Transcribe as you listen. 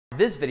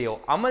this video,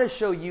 I'm going to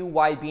show you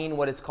why being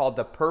what is called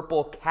the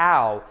purple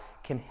cow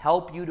can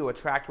help you to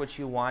attract what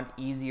you want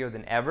easier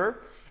than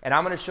ever. And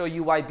I'm going to show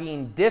you why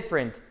being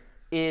different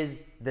is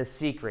the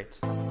secret.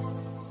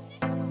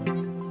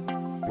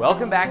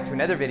 Welcome back to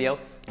another video.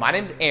 My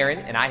name's Aaron,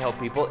 and I help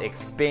people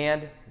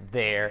expand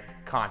their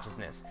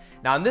consciousness.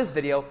 Now in this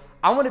video,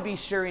 I want to be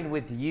sharing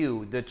with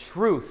you the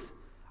truth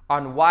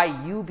on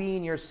why you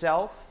being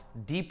yourself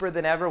deeper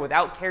than ever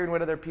without caring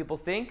what other people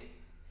think,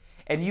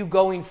 and you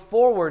going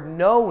forward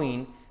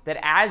knowing that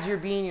as you're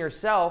being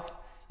yourself,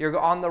 you're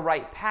on the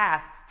right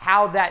path,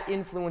 how that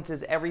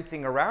influences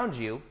everything around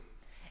you,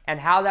 and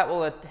how that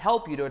will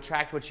help you to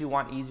attract what you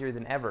want easier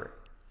than ever.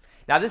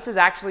 Now this is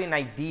actually an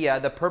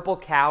idea. The purple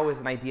cow is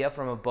an idea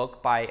from a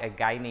book by a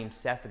guy named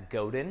Seth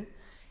Godin,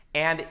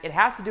 and it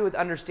has to do with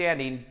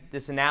understanding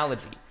this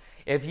analogy.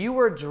 If you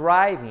were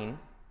driving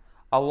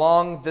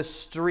along the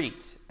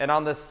street and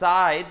on the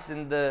sides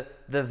in the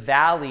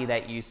valley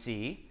that you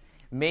see,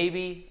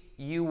 maybe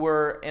you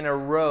were in a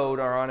road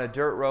or on a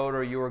dirt road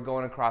or you were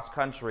going across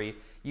country,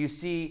 you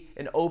see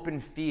an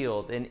open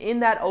field, and in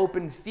that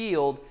open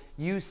field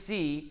you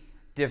see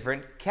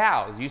different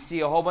cows. You see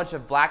a whole bunch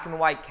of black and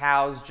white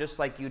cows just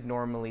like you'd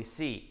normally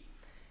see.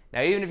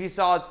 Now even if you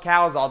saw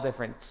cows all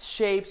different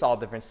shapes, all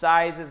different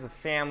sizes, a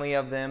family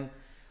of them,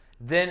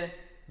 then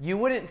you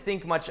wouldn't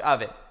think much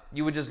of it.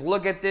 You would just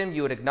look at them,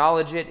 you would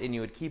acknowledge it, and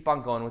you would keep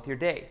on going with your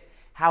day.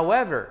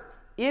 However,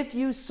 if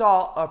you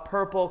saw a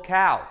purple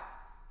cow,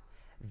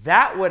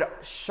 that would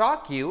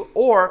shock you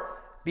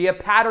or be a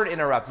pattern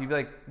interrupt. You'd be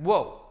like,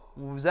 whoa,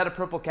 was that a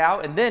purple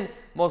cow? And then,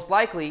 most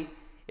likely,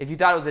 if you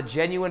thought it was a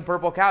genuine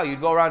purple cow, you'd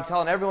go around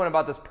telling everyone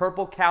about this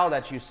purple cow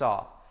that you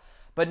saw.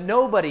 But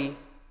nobody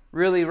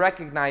really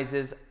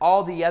recognizes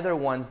all the other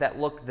ones that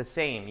look the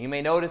same. You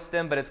may notice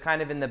them, but it's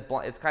kind of in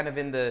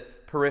the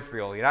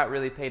peripheral. You're not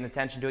really paying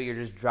attention to it. You're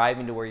just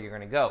driving to where you're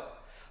going to go.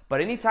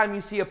 But anytime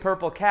you see a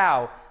purple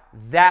cow,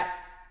 that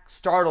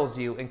startles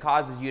you and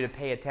causes you to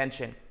pay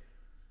attention.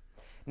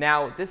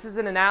 Now, this is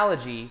an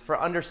analogy for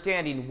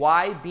understanding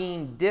why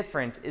being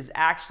different is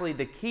actually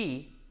the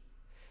key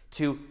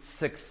to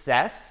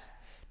success,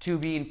 to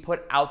being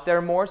put out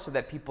there more so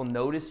that people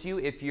notice you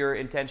if your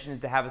intention is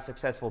to have a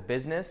successful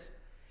business.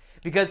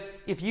 Because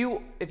if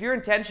your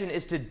intention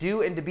is to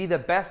do and to be the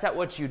best at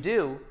what you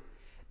do,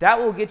 that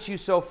will get you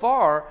so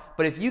far.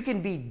 But if you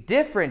can be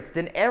different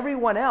than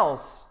everyone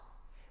else,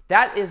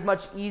 that is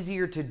much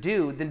easier to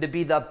do than to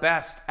be the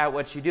best at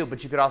what you do.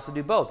 But you could also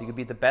do both. You could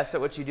be the best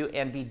at what you do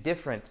and be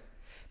different,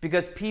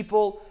 because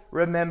people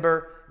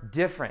remember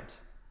different.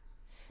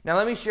 Now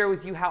let me share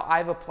with you how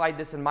I've applied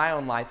this in my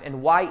own life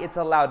and why it's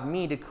allowed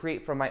me to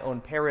create from my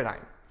own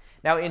paradigm.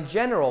 Now in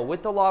general,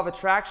 with the law of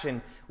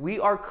attraction, we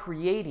are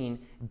creating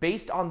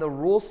based on the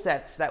rule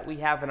sets that we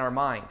have in our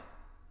mind.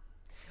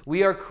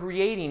 We are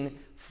creating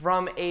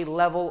from a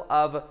level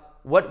of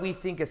what we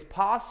think is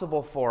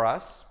possible for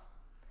us.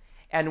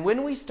 And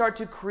when we start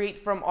to create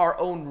from our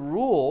own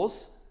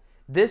rules,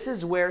 this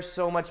is where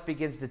so much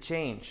begins to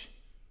change.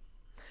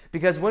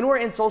 Because when we're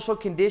in social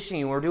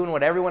conditioning, we're doing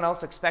what everyone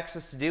else expects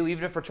us to do,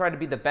 even if we're trying to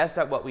be the best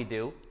at what we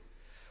do,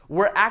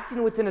 we're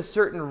acting within a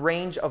certain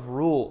range of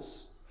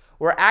rules.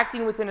 We're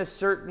acting within a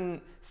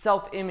certain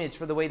self-image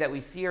for the way that we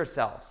see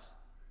ourselves.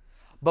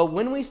 But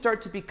when we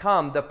start to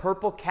become the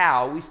purple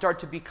cow, we start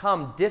to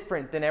become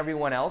different than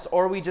everyone else,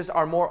 or we just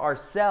are more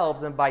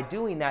ourselves, and by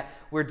doing that,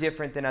 we're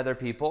different than other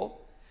people.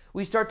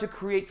 We start to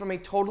create from a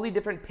totally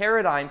different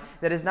paradigm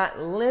that is not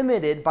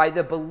limited by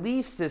the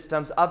belief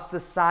systems of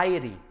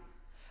society,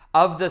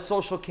 of the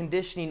social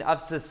conditioning of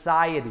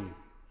society.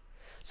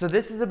 So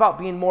this is about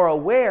being more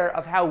aware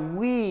of how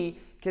we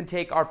can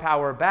take our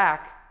power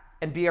back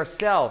and be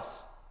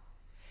ourselves.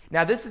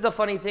 Now this is a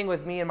funny thing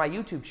with me and my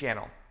YouTube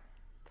channel.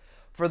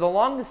 For the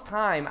longest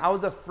time, I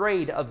was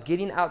afraid of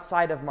getting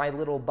outside of my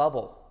little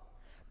bubble.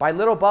 By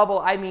little bubble,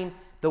 I mean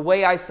the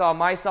way I saw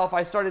myself.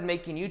 I started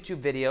making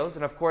YouTube videos,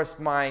 and of course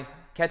my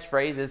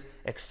catchphrase is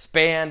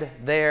expand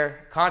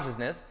their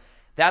consciousness.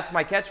 That's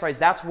my catchphrase.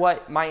 That's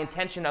what my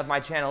intention of my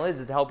channel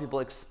is to help people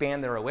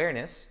expand their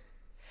awareness.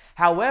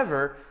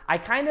 However, I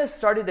kind of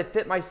started to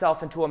fit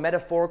myself into a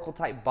metaphorical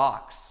type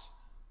box,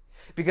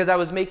 because I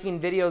was making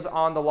videos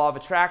on the law of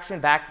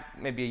attraction.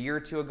 Back maybe a year or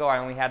two ago, I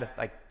only had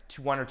like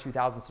 1,000 or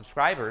 2,000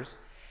 subscribers.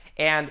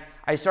 And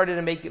I started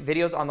to make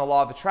videos on the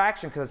law of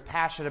attraction because I was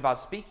passionate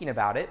about speaking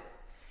about it.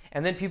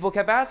 And then people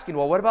kept asking,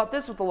 well, what about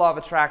this with the law of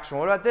attraction?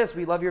 What about this?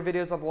 We love your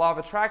videos on the law of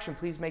attraction.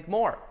 Please make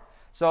more.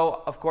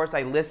 So, of course,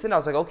 I listened. I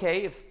was like,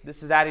 okay, if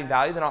this is adding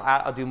value, then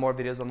I'll do more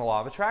videos on the law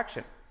of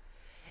attraction.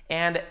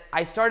 And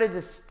I started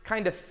to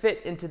kind of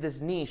fit into this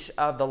niche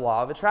of the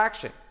law of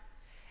attraction.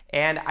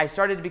 And I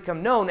started to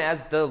become known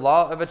as the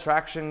law of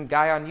attraction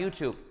guy on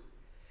YouTube.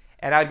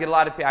 And I would get a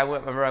lot of people.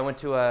 I went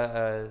to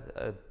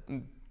a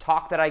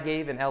talk that I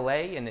gave in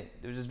LA, and it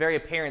was just very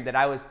apparent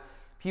that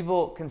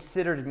people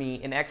considered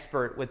me an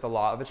expert with the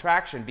law of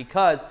attraction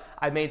because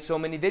I made so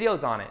many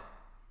videos on it.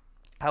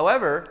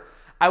 However,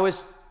 I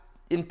was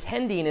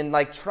intending and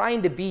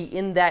trying to be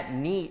in that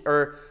niche,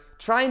 or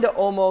trying to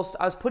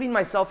I was putting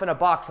myself in a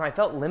box, and I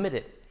felt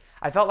limited.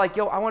 I felt like,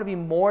 yo, I want to be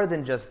more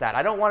than just that.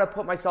 I don't want to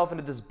put myself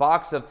into this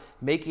box of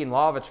making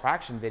law of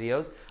attraction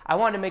videos. I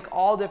wanted to make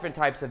all different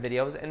types of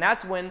videos. And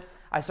that's when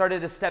I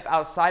started to step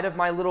outside of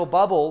my little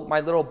bubble,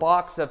 my little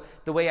box of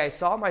the way I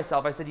saw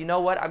myself. I said, you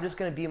know what? I'm just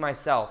going to be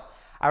myself.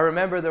 I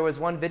remember there was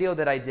one video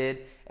that I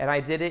did, and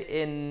I did it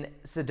in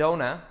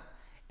Sedona.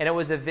 And it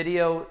was a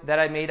video that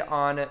I made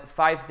on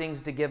 5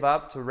 things to give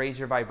up to raise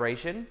your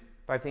vibration,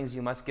 5 things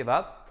you must give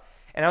up.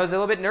 And I was a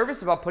little bit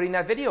nervous about putting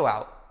that video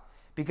out,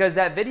 because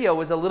that video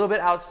was a little bit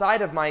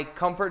outside of my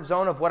comfort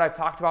zone of what I've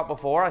talked about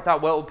before. I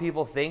thought, what will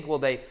people think? Will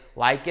they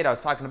like it? I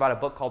was talking about a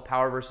book called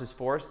Power versus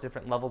Force,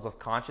 different levels of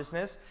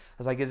consciousness. I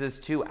was like, is this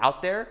too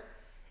out there?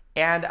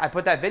 And I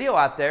put that video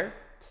out there,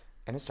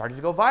 and it started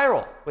to go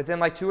viral within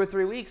like 2 or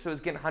 3 weeks. So it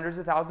was getting hundreds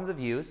of thousands of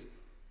views.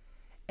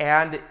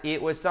 And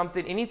it was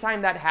something,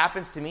 anytime that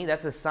happens to me,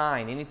 that's a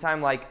sign.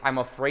 Anytime like I'm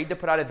afraid to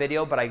put out a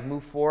video, but I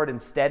move forward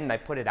instead and I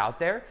put it out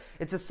there,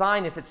 it's a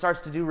sign if it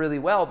starts to do really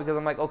well, because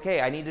I'm like, okay,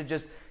 I need to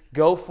just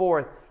go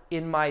forth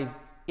in my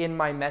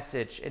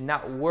message and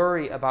not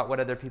worry about what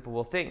other people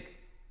will think.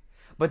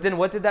 But then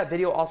what did that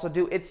video also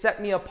do? It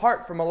set me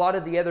apart from a lot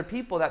of the other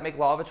people that make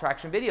law of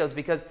attraction videos,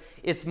 because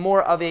it's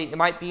more of it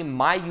might be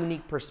my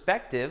unique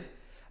perspective,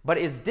 but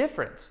it's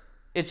different.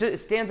 It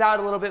stands out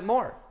a little bit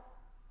more.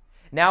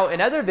 Now,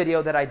 another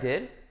video that I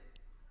did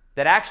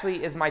that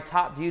actually is my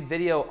top viewed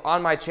video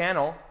on my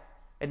channel,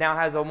 it now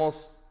has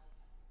almost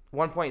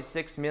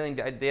 1.6 million.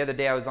 The other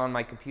day I was on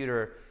my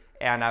computer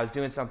and I was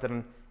doing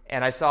something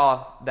and I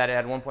saw that it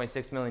had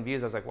 1.6 million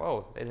views. I was like,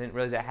 whoa, I didn't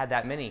realize it had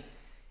that many.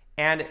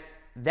 And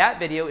that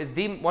video is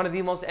one of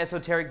the most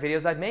esoteric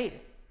videos I've made.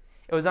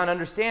 It was on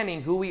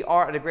understanding who we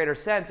are in a greater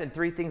sense and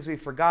 3 things we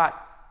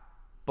forgot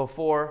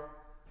before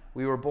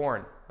we were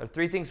born, or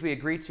 3 things we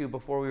agreed to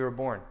before we were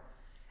born.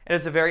 And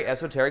it's a very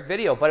esoteric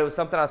video, but it was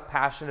something I was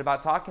passionate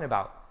about talking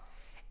about.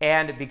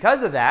 And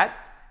because of that,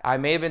 I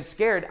may have been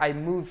scared. I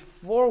moved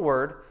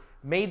forward,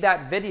 made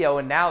that video,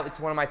 and now it's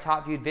one of my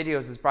top viewed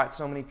videos. It's brought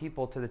so many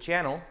people to the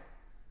channel,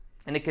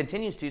 and it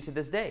continues to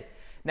this day.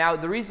 Now,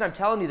 the reason I'm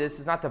telling you this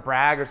is not to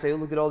brag or say, oh,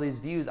 look at all these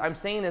views. I'm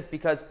saying this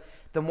because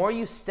the more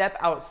you step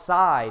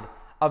outside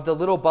of the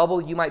little bubble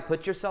you might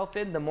put yourself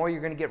in, the more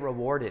you're going to get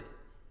rewarded.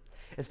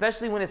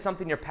 Especially when it's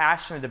something you're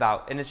passionate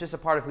about and it's just a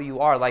part of who you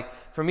are. Like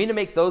for me to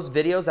make those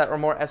videos that are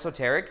more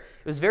esoteric,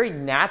 it was very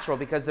natural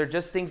because they're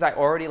just things I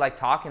already like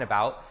talking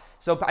about.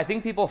 So I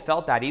think people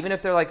felt that, even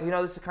if they're like, you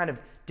know, this is kind of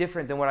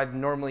different than what I've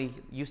normally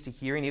used to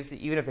hearing,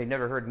 even if they've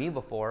never heard me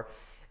before,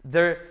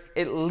 they're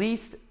at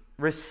least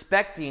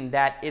respecting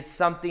that it's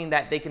something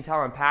that they can tell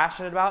I'm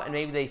passionate about, and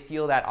maybe they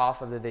feel that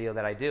off of the video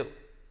that I do.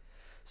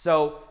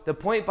 So the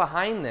point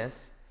behind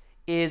this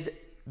is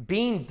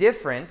being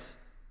different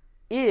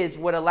is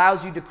what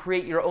allows you to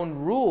create your own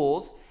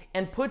rules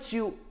and puts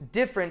you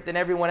different than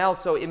everyone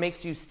else, so it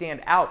makes you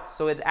stand out,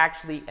 so it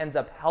actually ends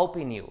up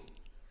helping you.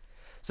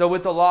 So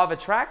with the law of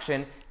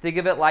attraction, think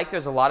of it like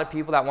there's a lot of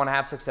people that want to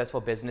have successful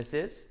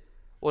businesses.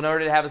 Well, in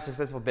order to have a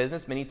successful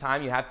business, many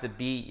times you have to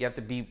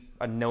be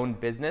a known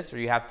business, or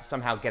you have to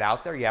somehow get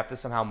out there, you have to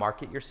somehow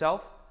market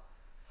yourself.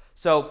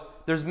 So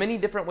there's many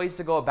different ways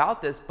to go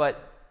about this,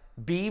 but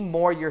be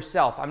more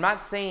yourself. I'm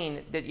not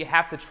saying that you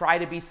have to try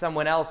to be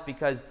someone else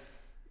because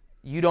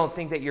you don't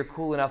think that you're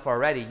cool enough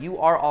already. You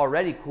are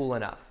already cool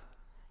enough.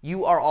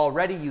 You are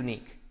already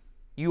unique.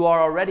 You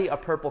are already a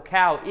purple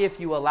cow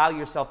if you allow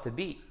yourself to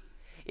be.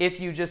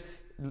 If you just,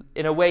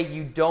 in a way,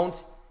 you don't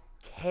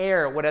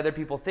care what other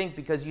people think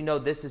because you know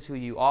this is who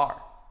you are.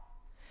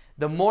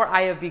 The more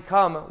I have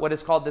become what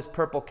is called this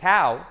purple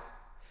cow,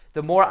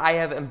 the more I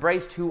have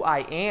embraced who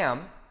I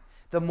am,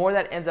 the more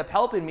that ends up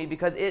helping me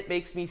because it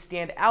makes me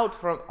stand out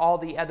from all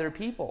the other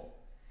people.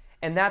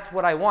 And that's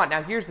what I want.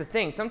 Now, here's the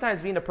thing.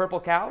 Sometimes being a purple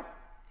cow,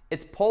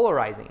 it's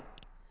polarizing.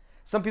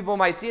 Some people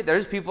might see it.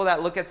 There's people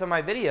that look at some of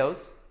my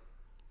videos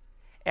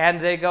and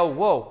they go,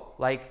 whoa,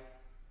 like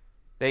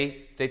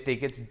they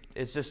think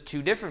it's just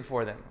too different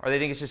for them, or they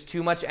think it's just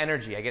too much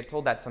energy. I get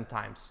told that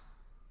sometimes.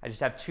 I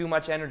just have too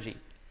much energy.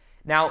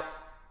 Now,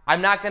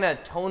 I'm not going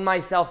to tone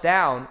myself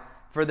down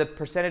for the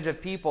percentage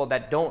of people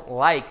that don't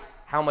like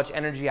how much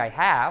energy I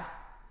have.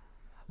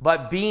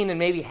 But being and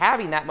maybe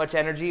having that much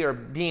energy or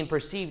being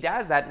perceived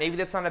as that, maybe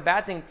that's not a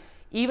bad thing.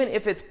 Even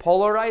if it's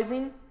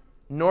polarizing,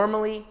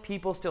 normally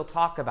people still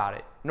talk about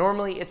it.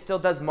 Normally it still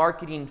does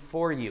marketing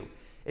for you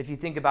if you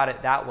think about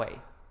it that way.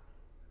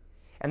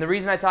 And the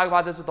reason I talk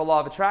about this with the law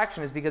of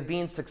attraction is because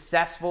being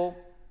successful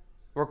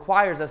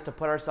requires us to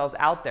put ourselves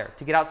out there,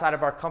 to get outside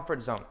of our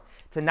comfort zone,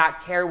 to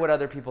not care what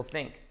other people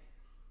think.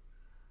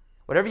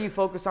 Whatever you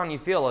focus on, you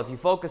feel. If you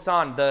focus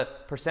on the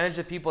percentage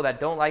of people that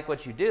don't like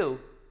what you do,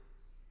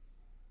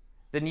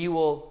 then you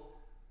will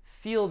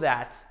feel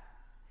that,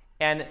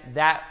 and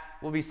that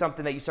will be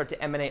something that you start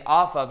to emanate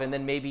off of, and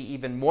then maybe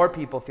even more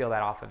people feel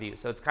that off of you.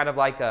 So it's kind of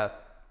like a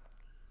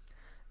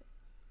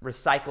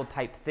recycled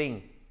type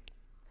thing.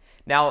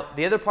 Now,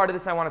 the other part of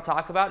this I want to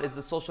talk about is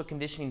the social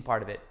conditioning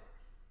part of it.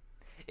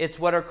 It's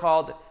what are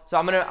called, so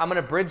I'm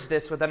gonna bridge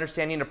this with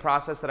understanding a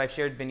process that I've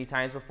shared many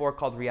times before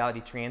called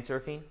reality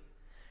transurfing.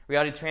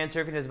 Reality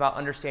transurfing is about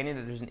understanding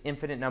that there's an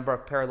infinite number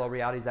of parallel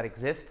realities that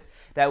exist,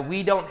 that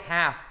we don't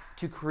have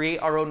to create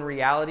our own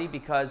reality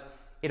because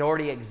it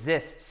already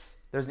exists.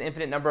 There's an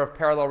infinite number of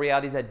parallel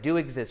realities that do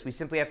exist. We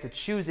simply have to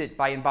choose it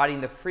by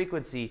embodying the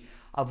frequency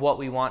of what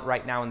we want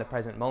right now in the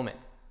present moment.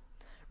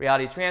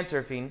 Reality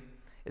Transurfing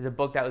is a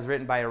book that was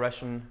written by a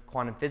Russian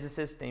quantum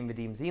physicist named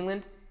Vadim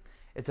Zeland.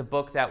 It's a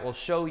book that will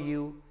show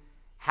you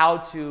how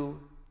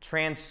to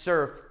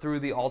transurf through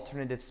the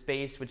alternative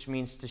space, which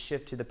means to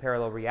shift to the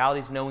parallel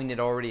realities, knowing it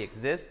already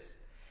exists.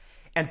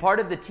 And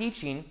part of the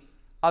teaching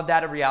of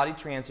that reality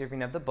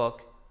transurfing of the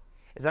book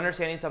is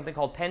understanding something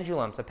called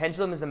pendulums. A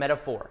pendulum is a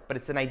metaphor, but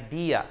it's an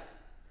idea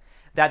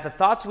that the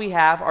thoughts we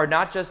have are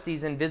not just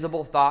these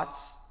invisible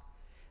thoughts.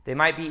 They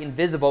might be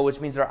invisible, which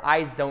means our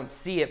eyes don't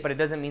see it, but it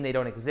doesn't mean they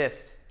don't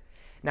exist.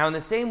 Now, in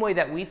the same way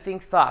that we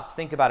think thoughts,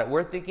 think about it,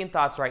 we're thinking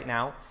thoughts right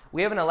now.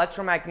 We have an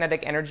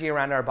electromagnetic energy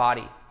around our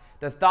body.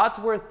 The thoughts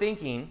we're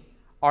thinking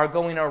are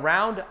going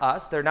around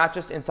us. They're not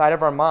just inside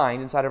of our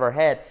mind, inside of our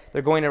head.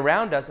 They're going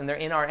around us, and they're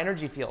in our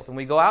energy field. When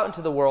we go out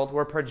into the world,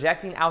 we're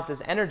projecting out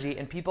this energy,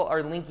 and people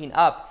are linking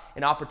up,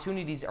 and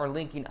opportunities are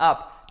linking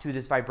up to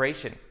this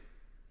vibration.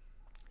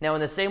 Now,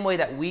 in the same way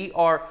that we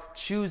are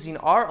choosing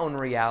our own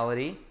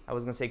reality, I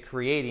was going to say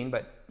creating,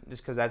 but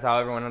just because that's how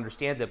everyone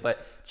understands it,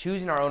 but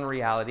choosing our own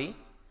reality,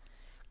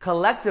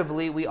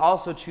 collectively, we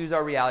also choose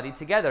our reality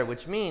together,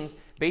 which means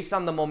based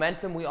on the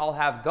momentum we all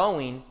have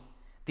going,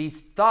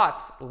 these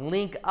thoughts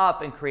link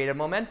up and create a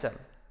momentum.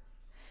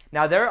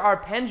 Now, there are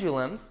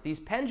pendulums. These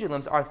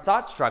pendulums are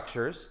thought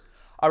structures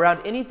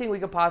around anything we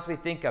could possibly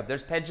think of.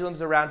 There's pendulums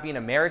around being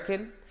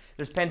American.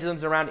 There's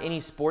pendulums around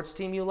any sports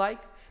team you like.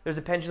 There's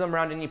a pendulum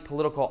around any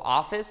political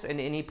office and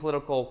any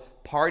political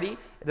party.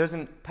 There's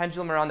a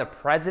pendulum around the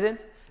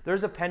president.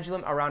 There's a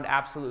pendulum around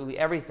absolutely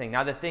everything.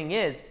 Now, the thing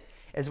is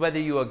whether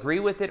you agree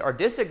with it or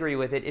disagree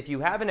with it, if you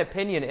have an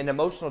opinion, an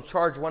emotional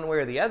charge one way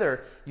or the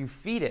other, you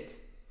feed it.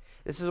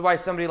 This is why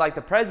somebody like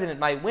the president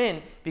might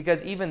win,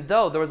 because even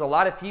though there was a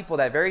lot of people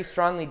that very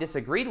strongly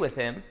disagreed with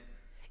him,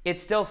 it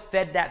still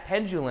fed that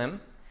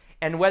pendulum.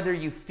 And whether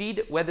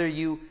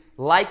you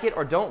like it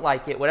or don't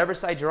like it, whatever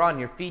side you're on,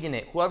 you're feeding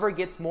it. Whoever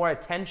gets more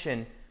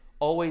attention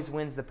always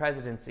wins the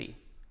presidency,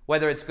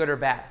 whether it's good or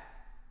bad.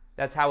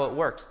 That's how it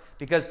works,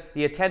 because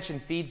the attention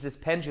feeds this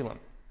pendulum,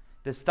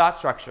 this thought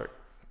structure.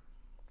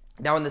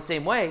 Now, in the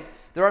same way,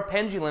 there are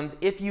pendulums,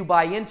 if you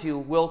buy into,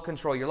 will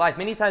control your life.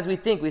 Many times we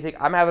think,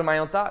 I'm having my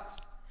own thoughts,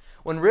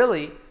 when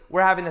really,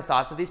 we're having the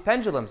thoughts of these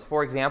pendulums.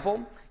 For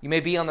example, you may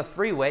be on the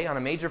freeway, on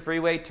a major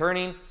freeway,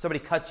 turning, somebody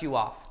cuts you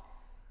off.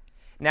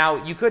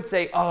 Now, you could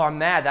say, oh, I'm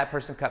mad, that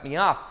person cut me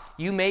off.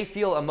 You may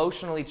feel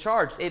emotionally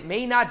charged. It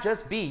may not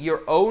just be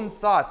your own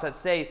thoughts that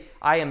say,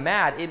 I am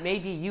mad. It may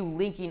be you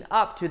linking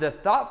up to the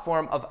thought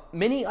form of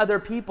many other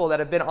people that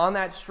have been on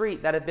that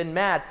street, that have been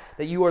mad,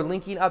 that you are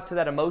linking up to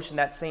that emotion,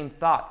 that same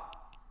thought.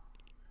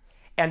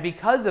 And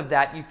because of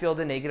that, you feel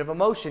the negative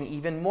emotion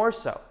even more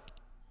so.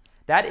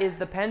 That is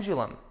the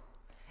pendulum.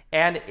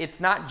 And it's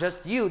not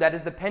just you, that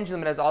is the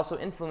pendulum that is also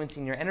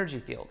influencing your energy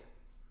field.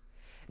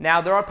 Now,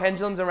 there are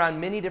pendulums around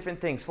many different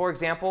things. For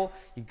example,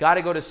 you got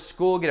to go to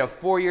school, get a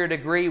 4-year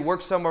degree,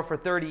 work somewhere for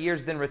 30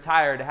 years, then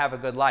retire to have a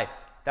good life.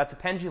 That's a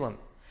pendulum.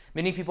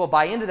 Many people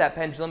buy into that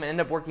pendulum and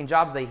end up working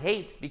jobs they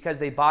hate because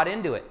they bought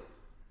into it.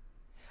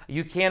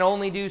 You can't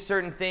only do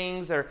certain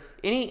things, or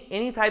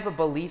any type of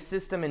belief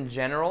system in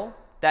general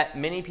that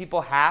many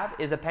people have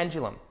is a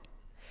pendulum.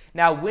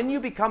 Now, when you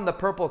become the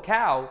purple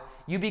cow,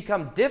 you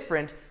become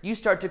different. You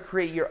start to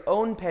create your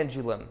own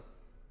pendulum.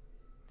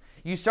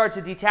 You start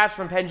to detach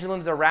from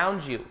pendulums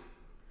around you.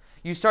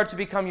 You start to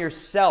become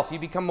yourself. You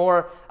become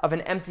more of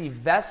an empty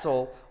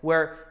vessel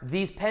where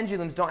these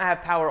pendulums don't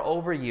have power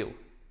over you.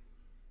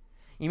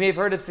 You may have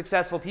heard of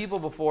successful people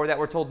before that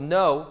were told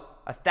no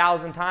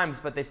 1,000 times,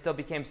 but they still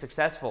became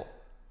successful.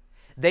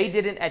 They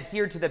didn't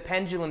adhere to the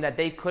pendulum that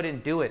they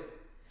couldn't do it.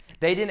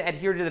 They didn't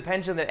adhere to the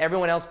pendulum that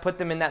everyone else put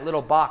them in that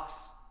little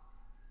box.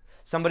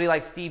 Somebody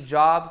like Steve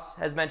Jobs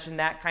has mentioned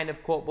that kind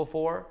of quote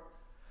before,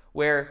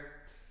 where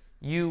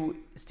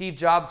Steve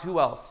Jobs, who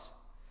else?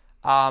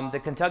 The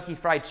Kentucky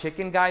Fried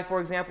Chicken guy, for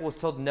example, was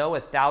told no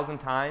 1,000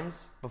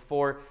 times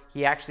before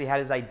he actually had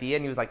his idea,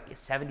 and he was like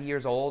 70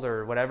 years old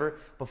or whatever,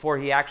 before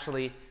he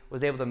actually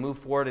was able to move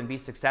forward and be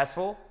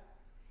successful.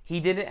 He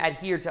didn't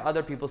adhere to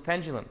other people's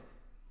pendulum.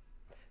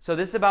 So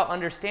this is about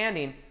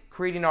understanding,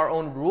 creating our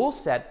own rule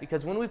set,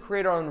 because when we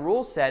create our own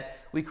rule set,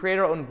 we create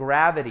our own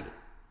gravity.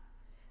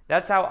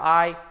 That's how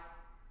I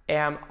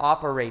am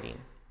operating.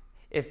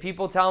 If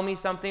people tell me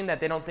something that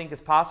they don't think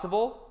is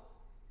possible,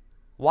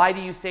 why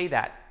do you say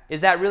that? Is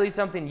that really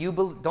something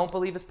you don't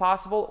believe is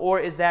possible, or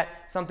is that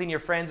something your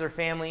friends or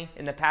family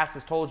in the past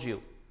has told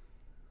you?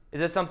 Is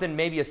it something,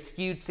 maybe a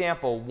skewed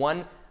sample,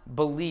 one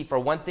belief or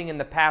one thing in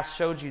the past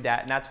showed you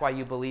that, and that's why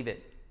you believe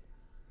it?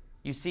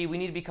 You see, we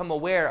need to become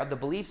aware of the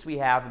beliefs we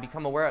have and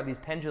become aware of these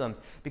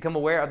pendulums, become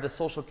aware of the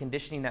social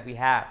conditioning that we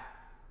have.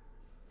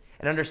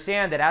 And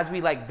understand that as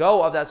we let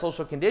go of that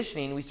social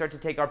conditioning, we start to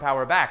take our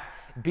power back.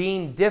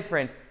 Being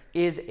different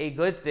is a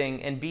good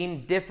thing, and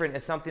being different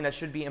is something that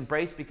should be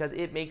embraced because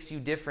it makes you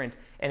different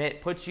and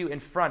it puts you in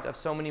front of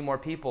so many more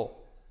people.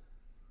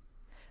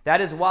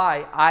 That is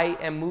why I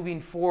am moving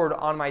forward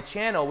on my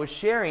channel with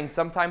sharing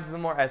sometimes the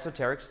more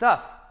esoteric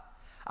stuff.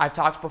 I've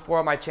talked before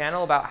on my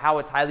channel about how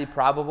it's highly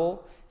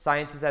probable,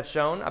 sciences have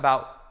shown,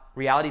 about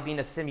reality being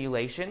a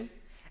simulation.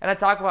 And I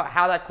talk about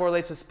how that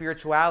correlates with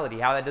spirituality,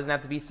 how that doesn't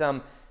have to be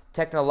some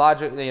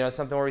technological,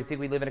 something where we think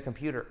we live in a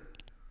computer.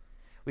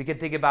 We can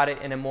think about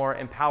it in a more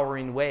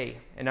empowering way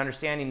and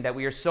understanding that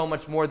we are so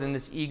much more than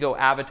this ego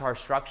avatar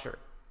structure.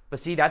 But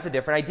see, that's a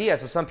different idea.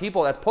 So some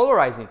people, that's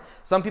polarizing.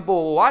 Some people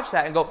will watch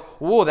that and go,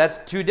 whoa, that's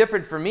too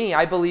different for me.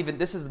 I believe in,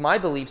 this is my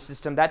belief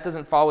system. That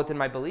doesn't fall within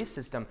my belief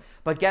system.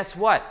 But guess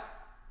what?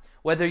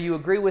 Whether you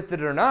agree with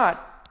it or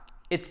not,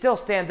 it still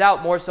stands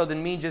out more so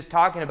than me just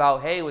talking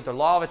about, hey, with the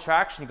law of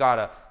attraction, you got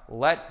to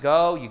let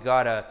go. You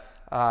got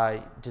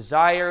to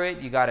desire it.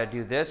 You got to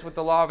do this with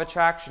the law of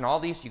attraction. All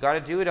these, you got to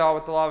do it all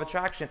with the law of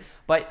attraction.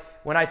 But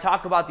when I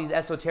talk about these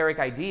esoteric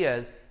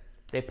ideas,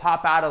 they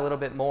pop out a little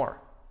bit more.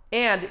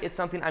 And it's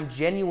something I'm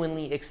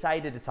genuinely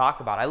excited to talk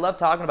about. I love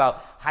talking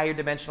about higher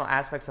dimensional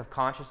aspects of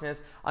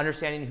consciousness,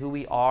 understanding who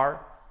we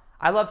are.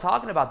 I love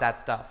talking about that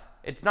stuff.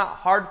 It's not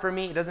hard for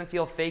me. It doesn't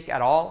feel fake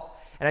at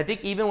all. And I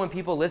think even when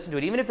people listen to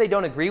it, even if they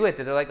don't agree with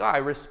it, they're like, oh, I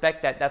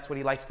respect that. That's what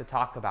he likes to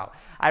talk about.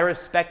 I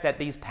respect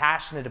that he's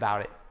passionate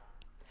about it.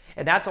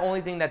 And that's the only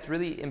thing that's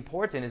really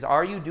important is,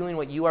 are you doing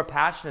what you are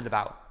passionate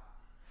about?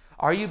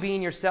 Are you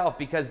being yourself?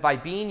 Because by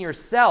being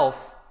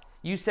yourself,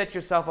 you set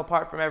yourself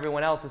apart from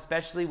everyone else,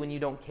 especially when you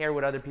don't care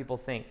what other people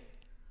think.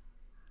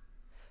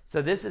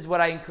 So this is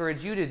what I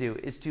encourage you to do,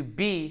 is to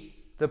be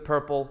the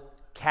purple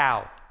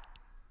cow.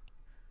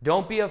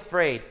 Don't be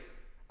afraid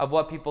of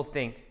what people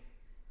think.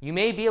 You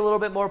may be a little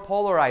bit more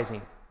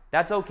polarizing.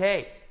 That's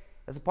okay.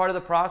 That's a part of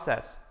the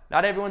process.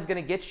 Not everyone's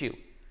going to get you.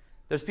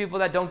 There's people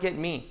that don't get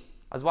me.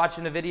 I was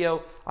watching a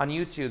video on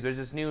YouTube. There's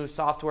this new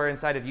software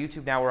inside of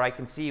YouTube now where I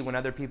can see when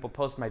other people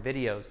post my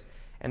videos.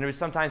 And there's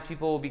sometimes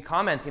people will be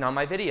commenting on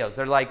my videos.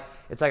 They're like,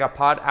 it's like a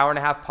hour and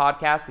a half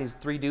podcast. These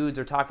three dudes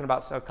are talking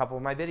about a couple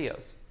of my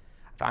videos.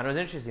 I found it was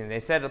interesting. They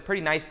said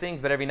pretty nice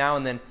things, but every now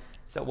and then,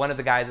 so one of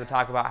the guys would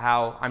talk about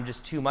how I'm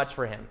just too much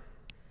for him.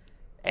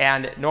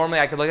 And normally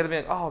I could look at them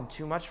and be like, oh, I'm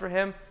too much for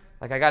him?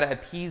 Like I got to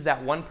appease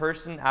that one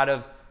person out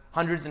of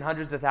hundreds and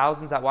hundreds of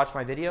thousands that watch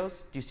my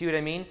videos? Do you see what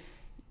I mean?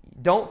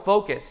 Don't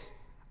focus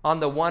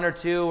on the one or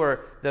two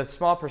or the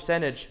small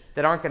percentage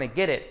that aren't going to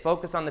get it.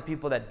 Focus on the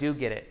people that do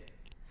get it.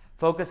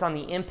 Focus on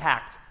the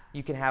impact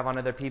you can have on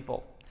other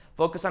people.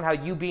 Focus on how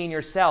you being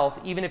yourself,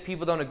 even if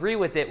people don't agree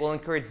with it, will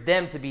encourage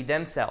them to be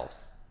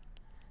themselves.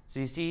 So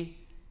you see,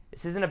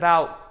 this isn't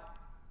about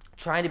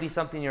trying to be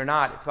something you're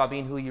not. It's about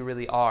being who you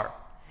really are.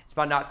 It's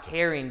about not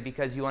caring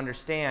because you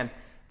understand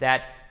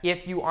that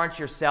if you aren't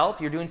yourself,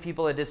 you're doing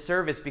people a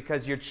disservice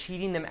because you're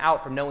cheating them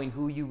out from knowing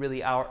who you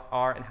really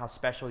are and how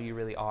special you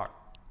really are.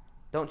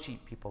 Don't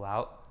cheat people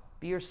out.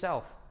 Be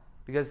yourself,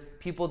 because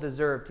people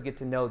deserve to get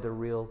to know the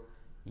real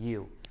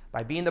you.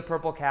 By being the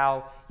purple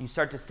cow, you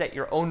start to set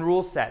your own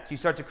rule sets. You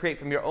start to create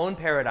from your own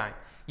paradigm.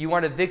 You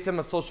aren't a victim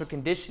of social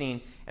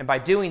conditioning, and by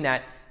doing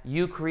that,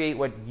 you create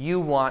what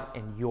you want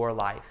in your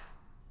life.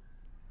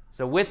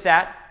 So with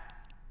that,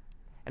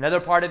 another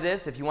part of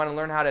this, if you want to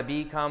learn how to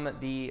become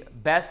the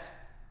best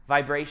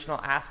vibrational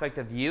aspect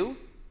of you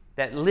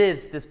that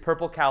lives this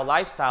purple cow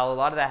lifestyle, a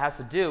lot of that has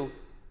to do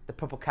the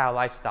purple cow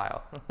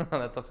lifestyle.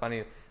 That's a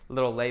funny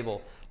little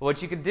label. But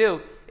what you can do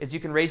is you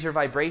can raise your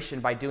vibration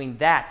by doing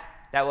that.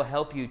 That will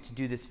help you to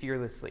do this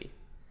fearlessly.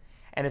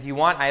 And if you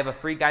want, I have a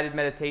free guided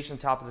meditation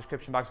top of the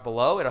description box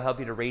below. It'll help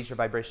you to raise your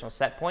vibrational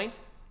set point.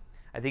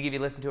 I think if you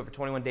listen to it for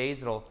 21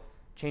 days, it'll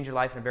change your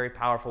life in a very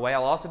powerful way.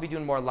 I'll also be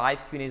doing more live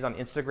Q&As on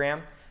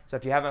Instagram. So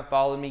if you haven't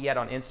followed me yet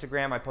on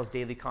Instagram, I post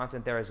daily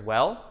content there as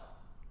well.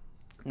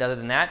 And other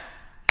than that,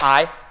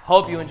 I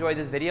hope you enjoyed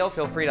this video.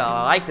 Feel free to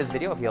like this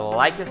video if you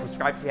like it.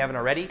 Subscribe if you haven't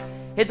already.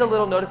 Hit the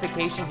little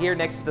notification here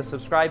next to the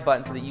subscribe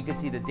button so that you can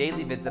see the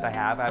daily vids that I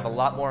have. I have a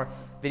lot more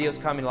videos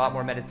coming, a lot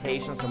more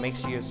meditation, so make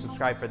sure you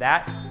subscribe for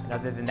that. And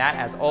other than that,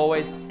 as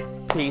always,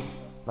 peace,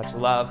 much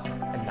love,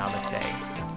 and namaste.